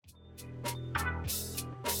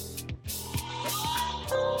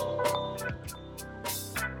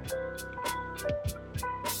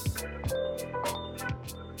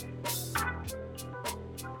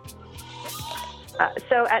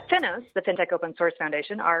So at Finos, the FinTech Open Source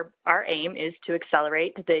Foundation, our aim is to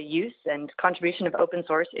accelerate the use and contribution of open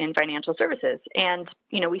source in financial services. And,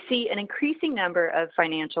 we see an increasing number of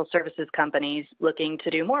financial services companies looking to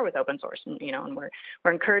do more with open source, and we're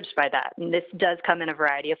encouraged by that. And this does come in a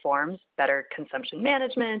variety of forms: better consumption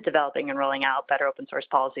management, developing and rolling out better open source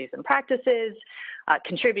policies and practices,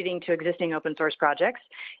 contributing to existing open source projects,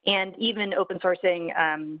 and even open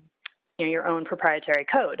sourcing your own proprietary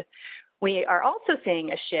code. We are also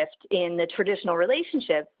seeing a shift in the traditional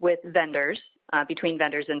relationship with vendors, between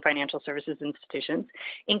vendors and financial services institutions,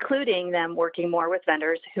 including them working more with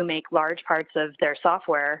vendors who make large parts of their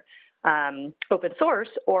software open source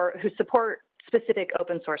or who support specific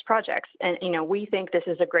open source projects. And, we think this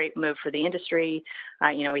is a great move for the industry.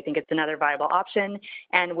 We think it's another viable option,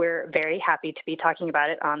 and we're very happy to be talking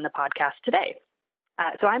about it on the podcast today.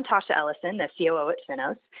 So I'm Tasha Ellison, the COO at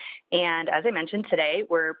Finos, and as I mentioned today,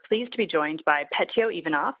 we're pleased to be joined by Petyo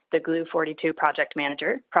Ivanov, the Glue42 product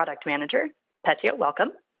manager. Petyo, welcome.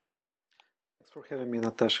 Thanks for having me,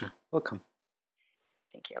 Natasha. Welcome.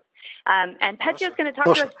 Thank you. And Petyo is going to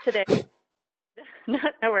talk to us today.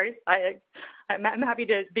 No worries. I'm happy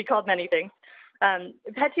to be called many things.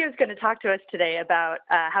 Petyo is going to talk to us today about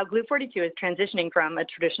how Glue42 is transitioning from a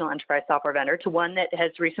traditional enterprise software vendor to one that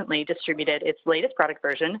has recently distributed its latest product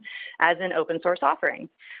version as an open source offering.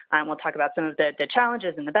 We'll talk about some of the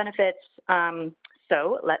challenges and the benefits.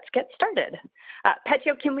 So let's get started.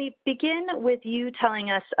 Petyo, can we begin with you telling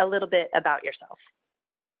us a little bit about yourself?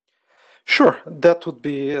 Sure, that would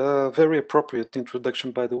be a very appropriate introduction,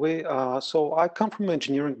 by the way. So I come from an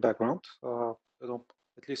engineering background.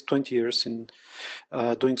 At least 20 years in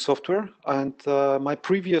doing software, and my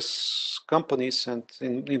previous companies and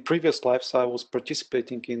in previous lives I was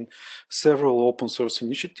participating in several open source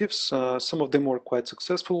initiatives. Some of them were quite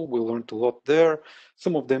successful. We learned a lot there.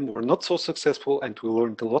 Some of them were not so successful, and we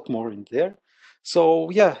learned a lot more in there.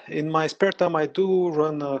 So yeah, in my spare time I do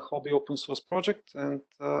run a hobby open source project, and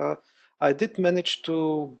I did manage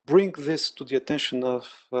to bring this to the attention of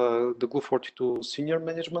the Glue42 senior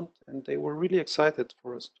management, and they were really excited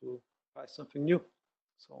for us to try something new.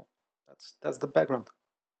 So that's the background.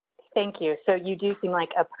 Thank you. So you do seem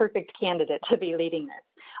like a perfect candidate to be leading this.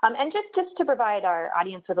 And just to provide our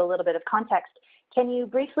audience with a little bit of context, can you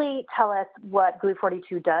briefly tell us what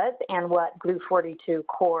Glue42 does and what Glue42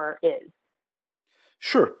 Core is?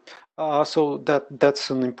 Sure. So that's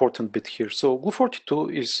an important bit here. So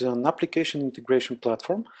Glue42 is an application integration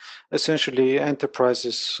platform. Essentially,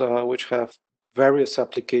 enterprises which have various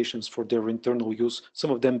applications for their internal use, some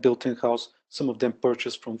of them built in-house, some of them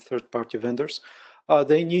purchased from third-party vendors.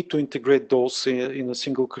 They need to integrate those in a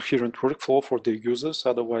single coherent workflow for their users.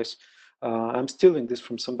 Otherwise, I'm stealing this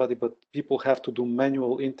from somebody, but people have to do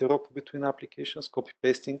manual interop between applications, copy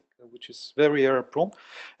pasting, which is very error prone.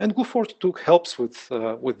 And Glue42 helps with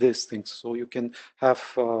these things. So you can have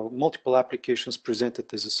multiple applications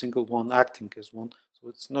presented as a single one, acting as one. So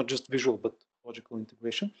it's not just visual, but logical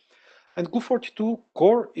integration. And Glue42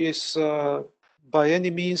 Core is by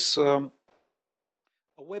any means a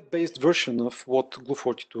web-based version of what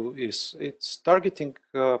Glue42 is. It's targeting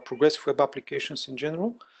progressive web applications in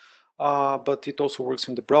general. But it also works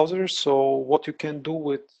in the browser. So what you can do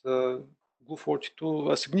with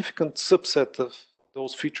Glue42, a significant subset of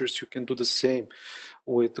those features, you can do the same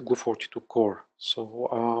with Glue42 Core.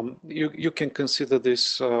 So you can consider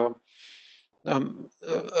this a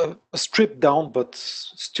stripped down but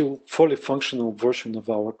still fully functional version of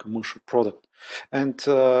our commercial product. And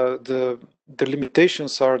the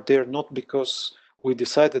limitations are there not because we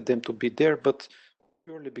decided them to be there, but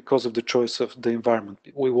purely because of the choice of the environment.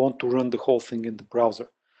 We want to run the whole thing in the browser.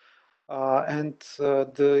 And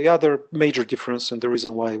the other major difference, and the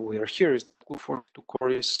reason why we are here, is Glue42 Core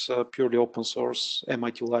is purely open source,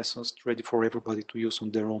 MIT licensed, ready for everybody to use on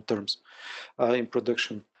their own terms in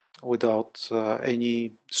production without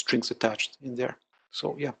any strings attached in there.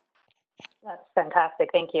 So yeah. That's fantastic.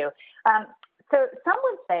 Thank you. So some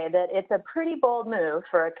would say that it's a pretty bold move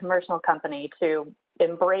for a commercial company to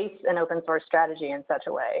embrace an open source strategy in such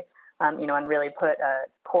a way, and really put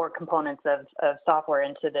core components of software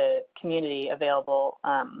into the community available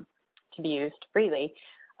to be used freely.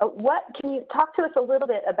 Can you talk to us a little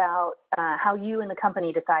bit about how you and the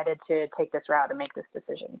company decided to take this route and make this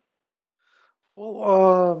decision?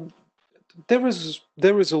 Well, there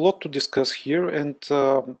is a lot to discuss here, and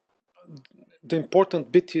the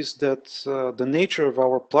important bit is that the nature of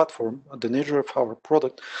our platform, the nature of our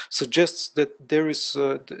product, suggests that there is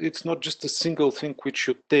it's not just a single thing which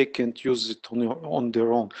you take and use it on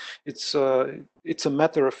their own. It's a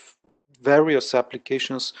matter of various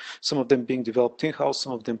applications, some of them being developed in-house,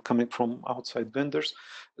 some of them coming from outside vendors.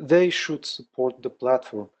 They should support the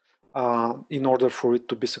platform in order for it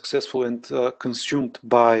to be successful and consumed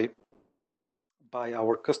by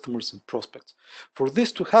our customers and prospects. For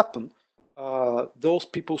this to happen, those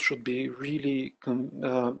people should be really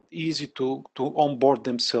easy to onboard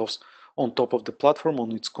themselves on top of the platform,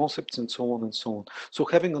 on its concepts, and so on and so on. So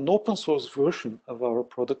having an open source version of our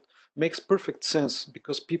product makes perfect sense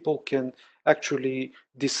because people can actually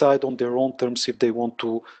decide on their own terms if they want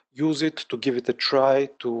to use it, to give it a try,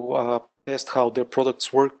 to test how their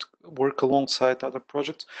products work alongside other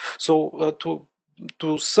projects. So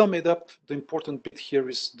to sum it up, the important bit here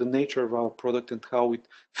is the nature of our product and how it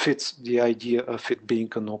fits the idea of it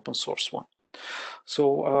being an open source one.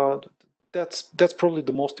 So that's probably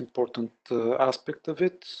the most important aspect of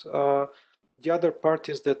it. The other part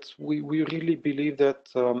is that we really believe that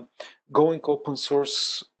going open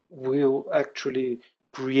source will actually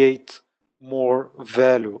create more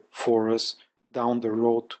value for us down the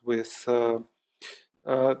road with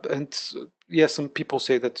and yes, some people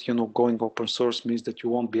say that going open source means that you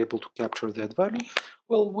won't be able to capture that value.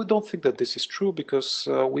 Well, we don't think that this is true because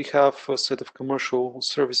we have a set of commercial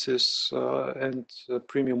services and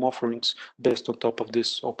premium offerings based on top of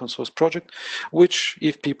this open source project, which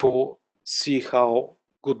if people see how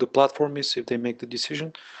good the platform is, if they make the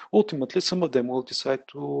decision, ultimately some of them will decide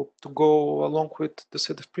to go along with the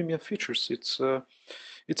set of premium features. It's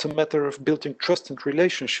a matter of building trust and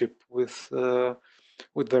relationship with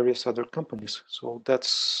various other companies. So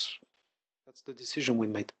that's the decision we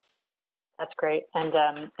made. That's great and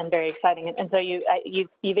very exciting. And so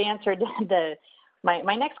you've answered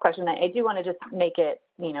my next question. I do want to just make it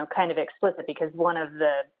kind of explicit because one of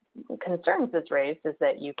the concerns that's raised is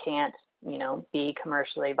that you can't be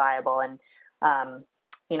commercially viable. And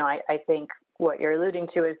I think what you're alluding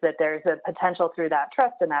to is that there's a potential through that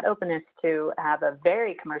trust and that openness to have a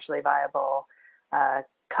very commercially viable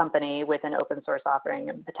company with an open source offering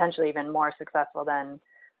and potentially even more successful than,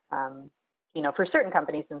 for certain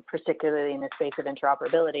companies, and particularly in the space of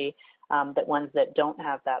interoperability, that ones that don't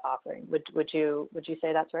have that offering. Would you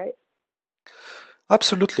say that's right?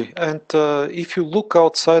 Absolutely. And if you look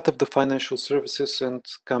outside of the financial services and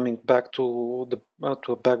coming back to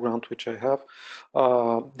a background which I have,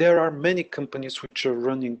 there are many companies which are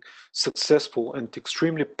running successful and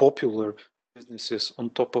extremely popular businesses on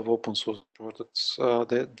top of open source products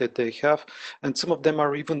that they have, and some of them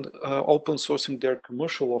are even open sourcing their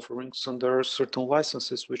commercial offerings, and there are certain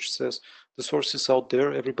licenses which says the source is out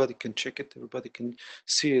there, everybody can check it, everybody can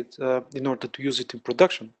see it. In order to use it in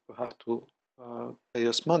production, you have to pay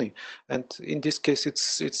us money, and in this case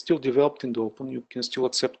it's still developed in the open. You can still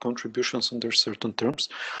accept contributions under certain terms,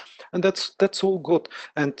 and that's all good.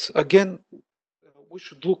 And again, we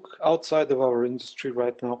should look outside of our industry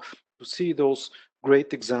right now to see those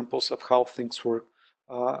great examples of how things work,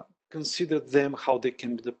 consider them, how they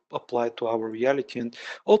can be applied to our reality, and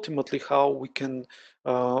ultimately how we can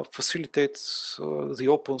facilitate the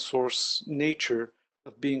open source nature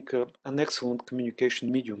of being an excellent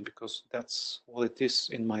communication medium, because that's what it is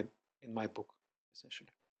in my book, essentially.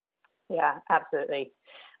 Yeah, absolutely.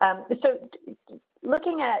 So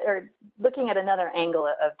looking at another angle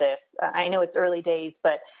of this, I know it's early days,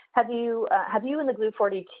 but have you and the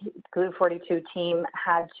Glue42 team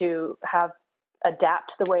had to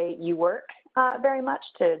adapt the way you work very much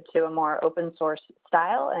to a more open source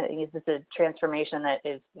style? Is this a transformation that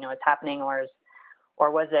is happening, or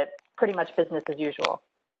was it pretty much business as usual?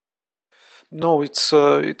 No, it's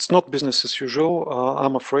not business as usual.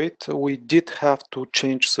 I'm afraid we did have to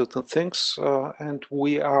change certain things, and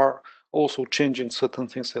we are also changing certain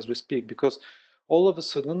things as we speak, because all of a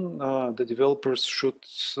sudden the developers should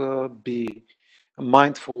be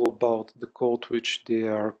mindful about the code which they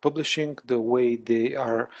are publishing, the way they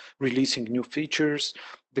are releasing new features.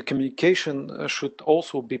 The communication should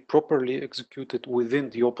also be properly executed within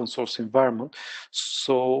the open source environment,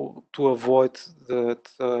 so to avoid that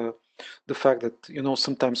the fact that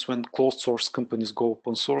sometimes when closed source companies go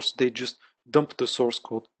open source, they just dump the source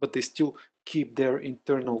code, but they still keep their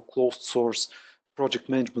internal closed source project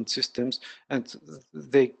management systems, and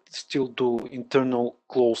they still do internal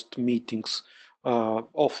closed meetings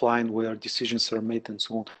offline where decisions are made and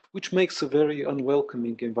so on, which makes a very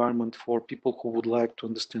unwelcoming environment for people who would like to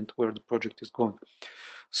understand where the project is going.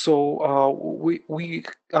 So we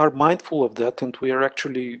are mindful of that, and we are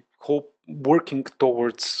actually working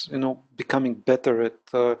towards becoming better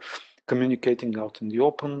at communicating out in the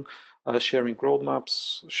open, sharing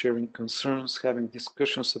roadmaps, sharing concerns, having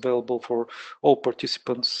discussions available for all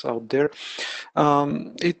participants out there.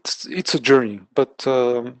 It's a journey, but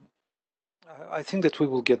I think that we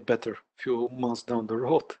will get better a few months down the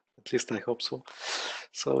road. At least I hope so.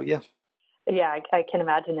 So yeah. Yeah, I can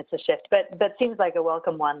imagine it's a shift, but seems like a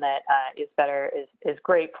welcome one that is better, is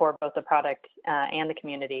great for both the product and the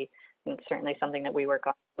community. And certainly something that we work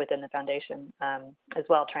on within the foundation as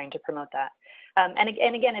well, trying to promote that. And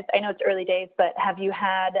again, I know it's early days, but have you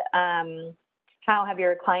had, how have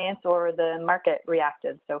your clients or the market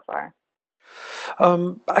reacted so far?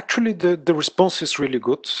 Actually, the response is really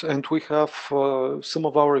good, and we have some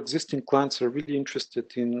of our existing clients are really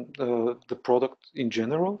interested in the product in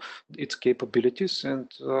general, its capabilities,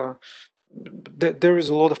 and there is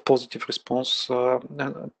a lot of positive response.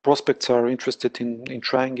 And prospects are interested in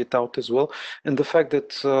trying it out as well, and the fact that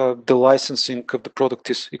the licensing of the product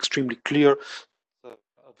is extremely clear, uh,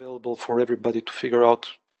 available for everybody to figure out,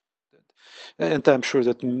 and I'm sure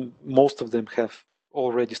that most of them have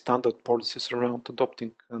already standard policies around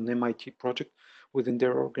adopting an MIT project within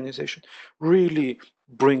their organization, really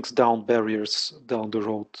brings down barriers down the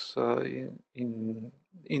road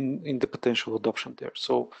in the potential adoption there.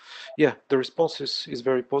 So yeah, the response is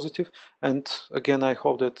very positive. And again, I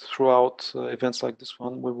hope that throughout events like this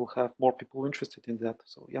one, we will have more people interested in that.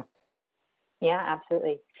 So yeah. Yeah,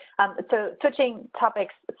 absolutely. So switching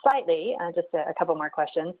topics slightly, just a couple more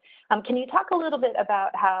questions. Can you talk a little bit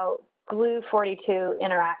about how Glue42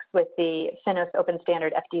 interacts with the Finos Open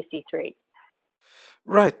Standard FDC3?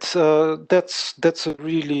 Right, that's a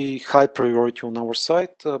really high priority on our side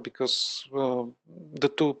because the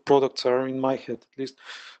two products are, in my head at least,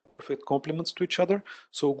 perfect complements to each other.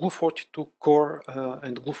 So Glue42 Core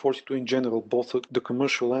and Glue42 in general, both the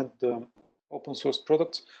commercial and the open source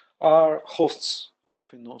products, are hosts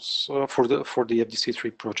for the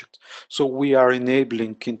FDC3 project. So we are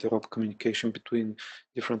enabling interop communication between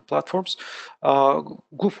different platforms.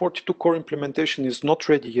 Glue42 Core implementation is not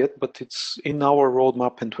ready yet, but it's in our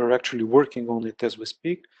roadmap, and we're actually working on it as we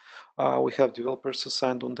speak. We have developers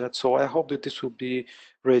assigned on that, so I hope that this will be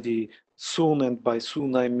ready soon, and by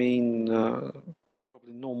soon I mean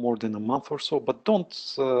probably no more than a month or so. But don't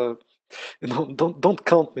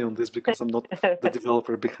count me on this because I'm not the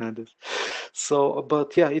developer behind it. So,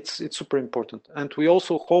 but yeah, it's super important, and we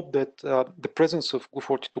also hope that the presence of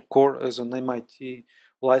Glue42 Core as an MIT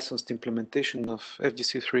licensed implementation of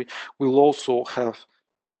FDC3 will also have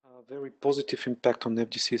a very positive impact on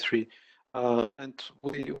FDC3. And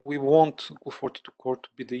we want Glue42 Core to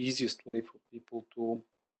be the easiest way for people to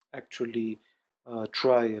actually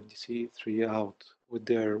try FDC3 out with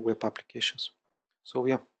their web applications. So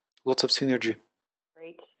yeah, lots of synergy.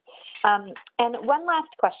 Great. And one last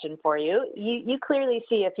question for you. You clearly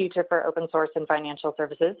see a future for open source and financial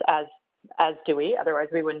services, as do we, otherwise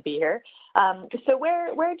we wouldn't be here. So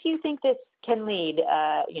where do you think this can lead?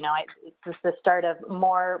 Is this the start of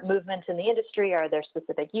more movement in the industry? Are there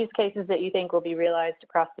specific use cases that you think will be realized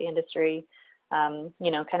across the industry? Kind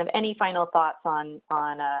of any final thoughts on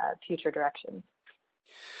future directions?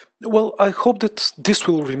 Well, I hope that this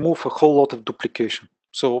will remove a whole lot of duplication.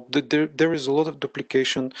 So there is a lot of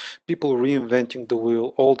duplication, people reinventing the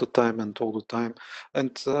wheel all the time, and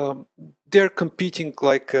they're competing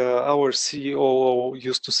like our CEO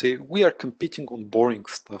used to say, we are competing on boring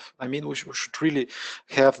stuff. I mean, we should really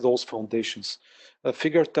have those foundations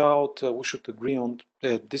figured out. We should agree on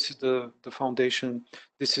this is the foundation,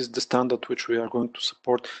 this is the standard which we are going to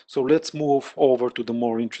support. So let's move over to the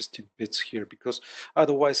more interesting bits here, because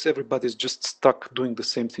otherwise everybody's just stuck doing the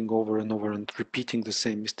same thing over and over and repeating the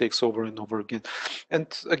same mistakes over and over again. And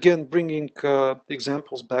again, bringing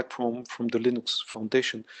examples back from the Linux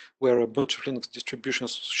Foundation, where a bunch of Linux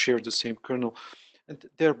distributions share the same kernel, and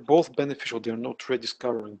they're both beneficial. They're not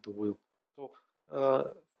rediscovering the wheel. So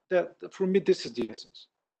that for me, this is the essence.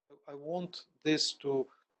 I want this to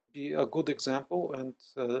be a good example, and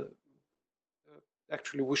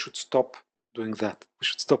actually we should stop doing that. We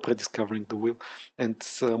should stop rediscovering the wheel and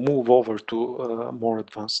move over to more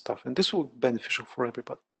advanced stuff. And this will be beneficial for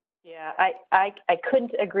everybody. Yeah, I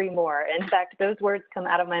couldn't agree more. In fact, those words come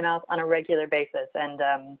out of my mouth on a regular basis, and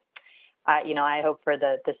I hope for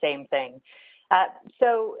the same thing.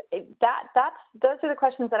 So those are the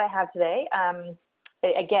questions that I have today.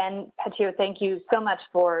 Again, Petjo, thank you so much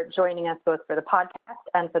for joining us both for the podcast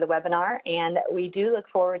and for the webinar, and we do look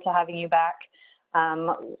forward to having you back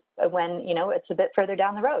when it's a bit further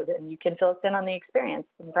down the road and you can fill us in on the experience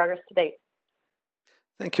and progress to date.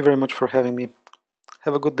 Thank you very much for having me.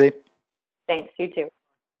 Have a good day. Thanks, you too.